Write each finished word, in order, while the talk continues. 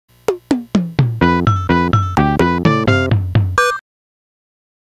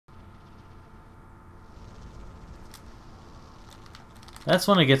That's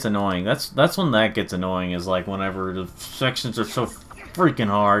when it gets annoying. That's when that gets annoying, is like whenever the sections are so freaking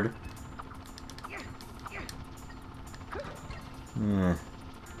hard. Mm.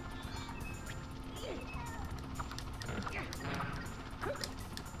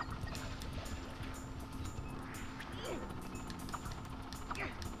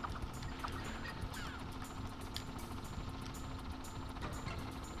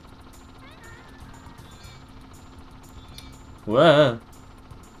 Whoa.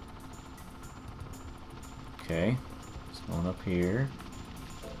 Okay, it's going up here.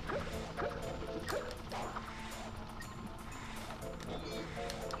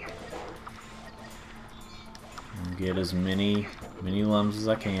 And get as many lums as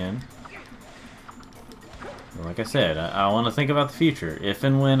I can. But like I said, I want to think about the future. If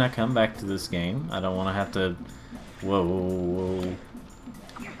and when I come back to this game, I don't want to have to... Whoa, whoa, whoa.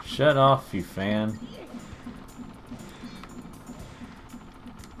 Shut off, you fan.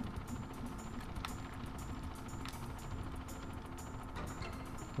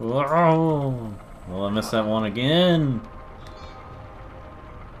 Whoa. Well, I missed that one again.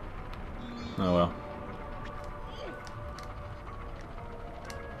 Oh well.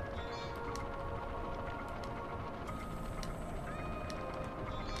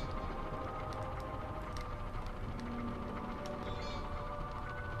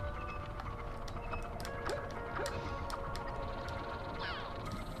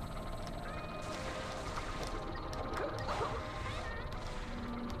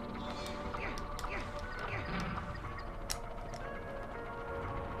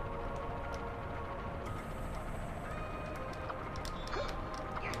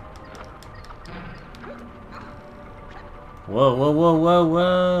 Whoa, whoa, whoa, whoa,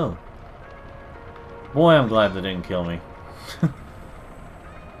 whoa! Boy, I'm glad they didn't kill me.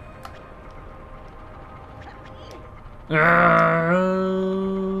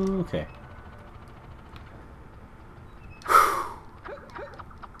 Okay.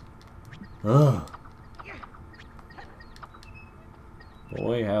 Ugh.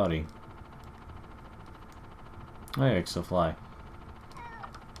 Boy, howdy. Hey, I still fly.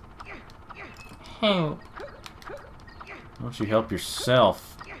 Help! Why don't you help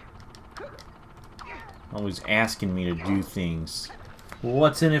yourself? Always asking me to do things.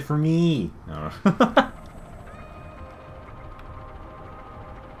 What's in it for me? No.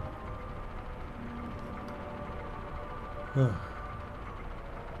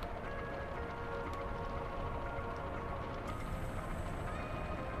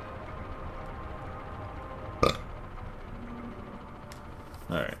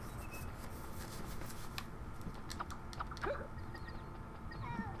 Alright.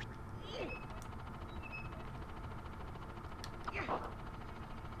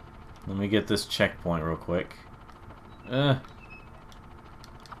 Let me get this checkpoint real quick. Go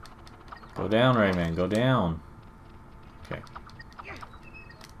down, Rayman. Go down. Okay.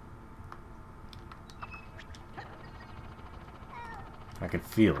 I can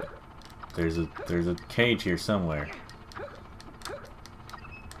feel it. There's a cage here somewhere.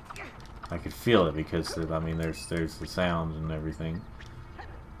 I can feel it because I mean there's the sound and everything.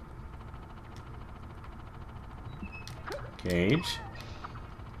 Cage.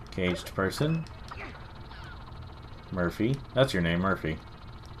 Caged person. Murphy. That's your name, Murphy.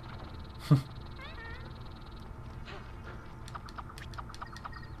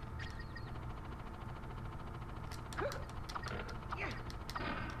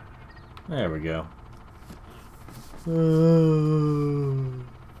 There we go.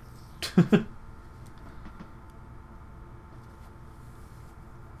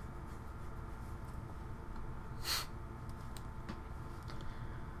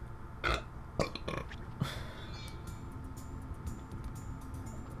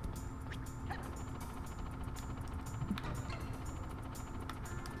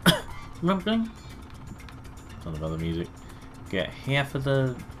 Something? Ton of other music. Got half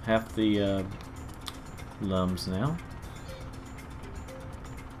the lums now.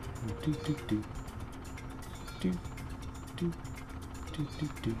 Do do do do do do do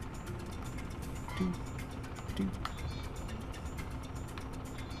do do do.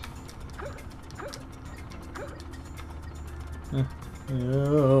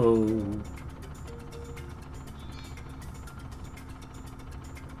 Oh.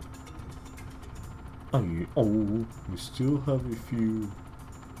 Oh, we still have a few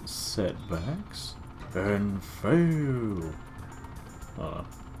setbacks and fail.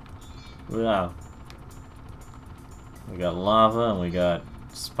 Wow. We got lava and we got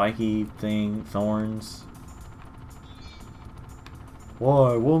spiky thorns.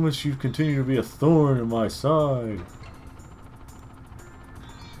 Why must you continue to be a thorn in my side?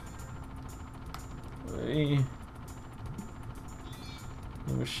 It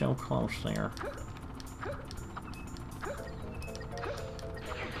was so close there.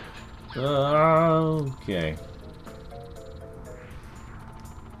 Okay.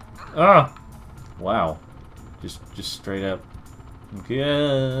 Ah! Wow. Just straight up.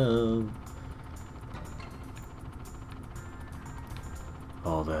 Go.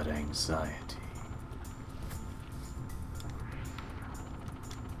 All that anxiety.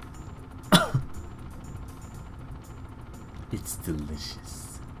 It's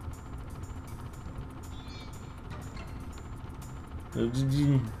delicious. I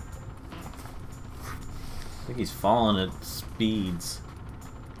think he's falling at speeds.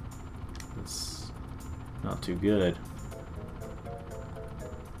 It's not too good.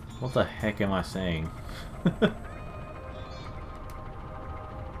 What the heck am I saying? Okay,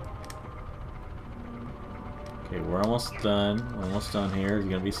 we're almost done. We're almost done here. There's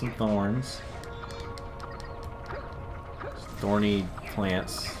gonna be some thorns. Thorny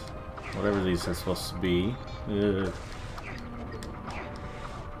plants. Whatever these are supposed to be. Ugh.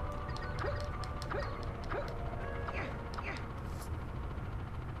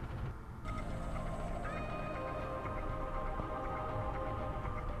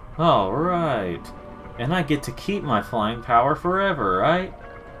 Alright. And I get to keep my flying power forever, right?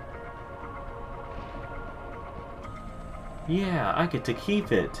 Yeah, I get to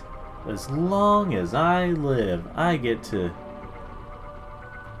keep it. As long as I live, I get to...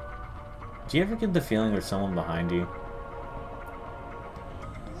 Do you ever get the feeling there's someone behind you?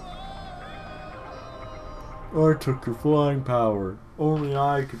 I took your flying power. Only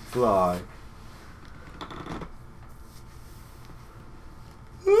I could fly.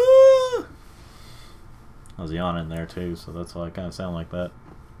 I was yawning there too, so that's why I kind of sound like that.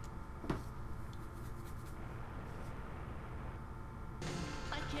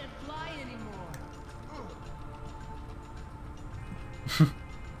 I can't fly anymore.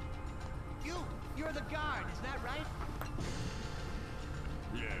 You're the guard, is that right?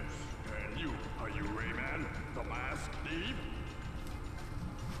 Yes, and you, are you Rayman, the masked thief?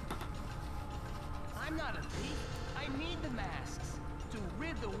 I'm not a thief. I need the masks to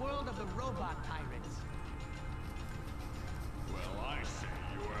rid the world of the robot pirates. Well, I say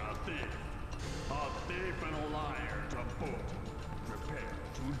you are a thief. A thief and a liar to boot. Prepare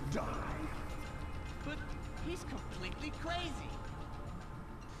to die. But he's completely crazy.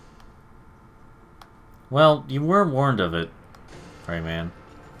 Well, you were warned of it, Rayman.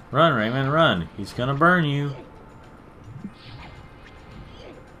 Run, Rayman, run. He's gonna burn you.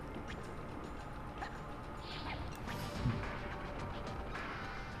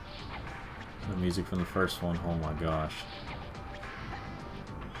 The music from the first one, oh my gosh.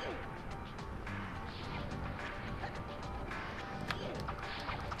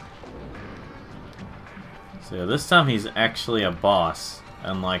 So yeah, this time he's actually a boss,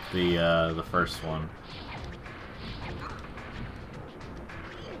 unlike the first one.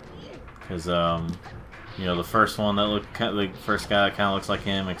 Because you know, the first one that looked the first guy that kind of looks like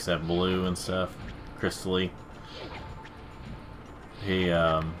him, except blue and stuff, crystally. He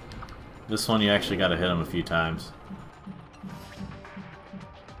this one you actually got to hit him a few times.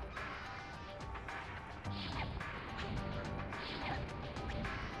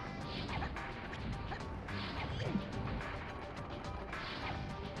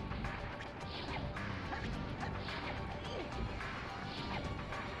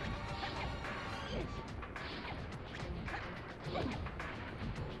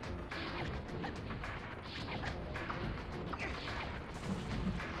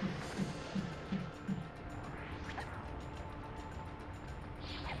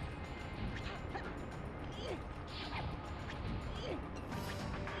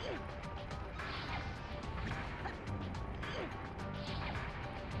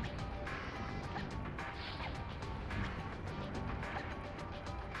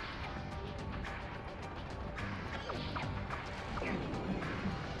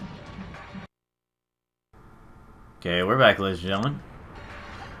 Okay, we're back, ladies and gentlemen.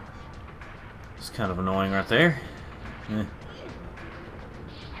 It's kind of annoying right there.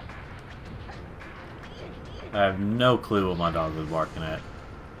 I have no clue what my dog was barking at.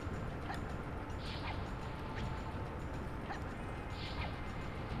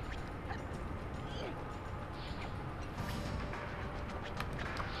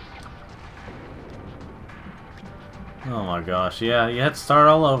 Oh my gosh, yeah, you had to start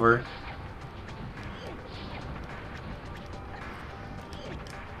all over.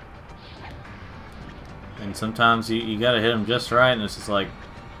 And sometimes you gotta hit them just right, and it's just like,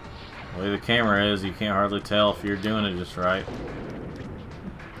 the way the camera is, you can't hardly tell if you're doing it just right.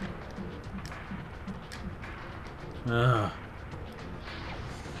 Ugh.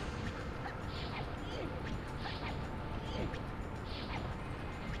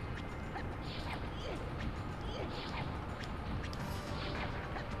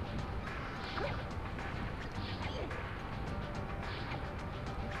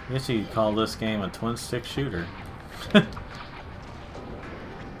 I guess you could call this game a twin-stick shooter. In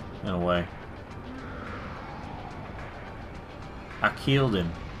a way. I killed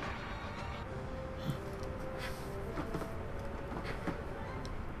him.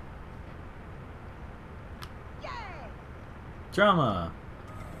 Drama!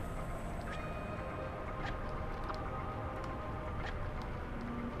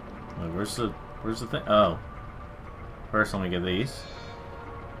 Wait, where's the thing? Oh. First let me get these.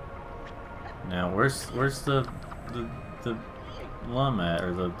 Now where's the lum at,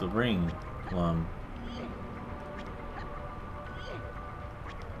 or the ring lum?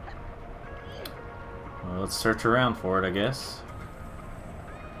 Well, let's search around for it, I guess.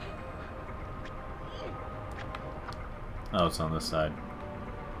 Oh, it's on this side.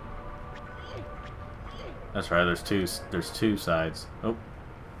 That's right. There's two sides. Oh,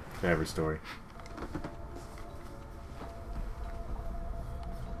 to every story.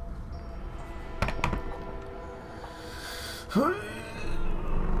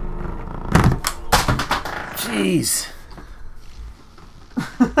 Jeez.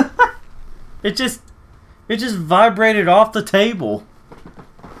 It just vibrated off the table.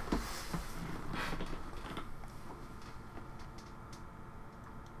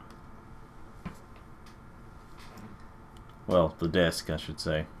 Well, the desk, I should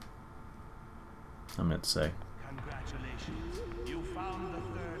say. I meant to say. Congratulations. You found the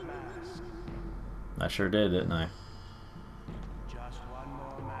third mask. I sure did, didn't I? Just one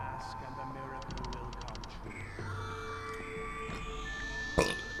more mask and the miracle will come true.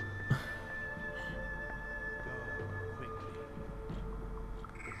 Go quickly.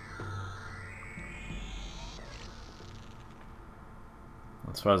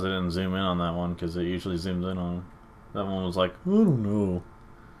 I'm surprised I didn't zoom in on that one, because it usually zooms in on. That one was like, I don't know.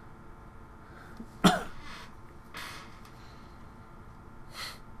 I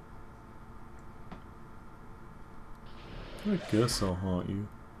guess I'll haunt you.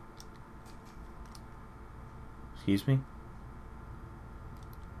 Excuse me?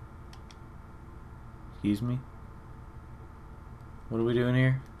 Excuse me? What are we doing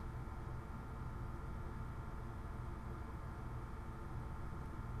here?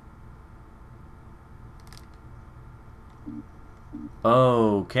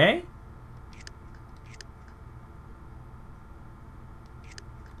 Okay.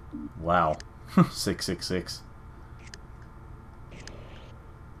 Wow. 666.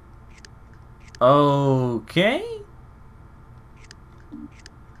 Okay.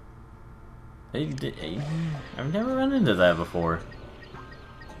 I've never run into that before.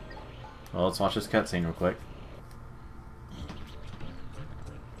 Well, let's watch this cutscene real quick.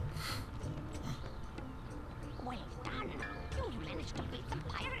 Well done. You managed to beat the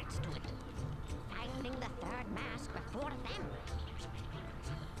pirates to it. Finding the third mask before them.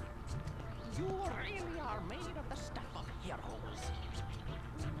 You really are made of the stuff of heroes.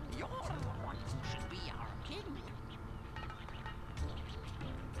 You're the one who should be our king.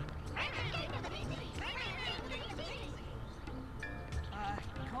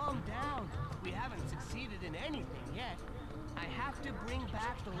 Calm down. We haven't succeeded in anything yet. I have to bring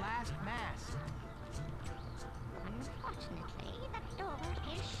back the last mask. Unfortunately, the door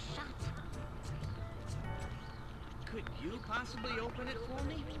is shut. Could you possibly open it for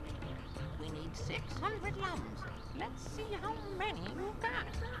me? We need 600 lums. Let's see how many you've got.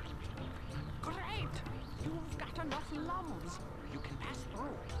 Great! You've got enough lums. You can pass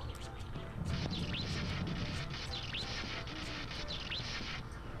through.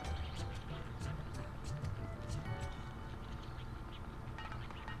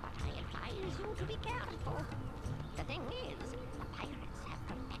 But I advise you to be careful. The thing is, the pirates have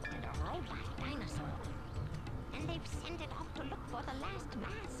perfected a robot dinosaur. And they've sent it off to look for the last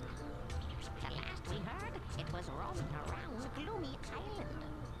mask. The last we heard, it was roaming around Gloomy Island.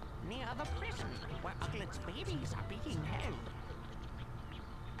 Near the prison where Uglet's babies are being held.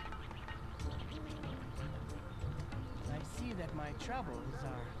 I see that my troubles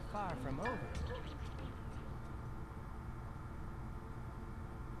are far from over.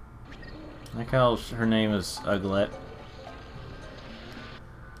 I like how her name is Uglet.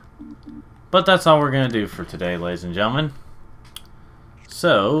 But that's all we're going to do for today, ladies and gentlemen.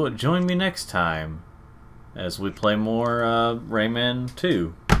 So, join me next time as we play more Rayman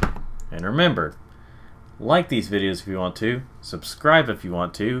 2. And remember, like these videos if you want to, subscribe if you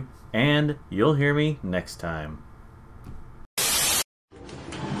want to, and you'll hear me next time.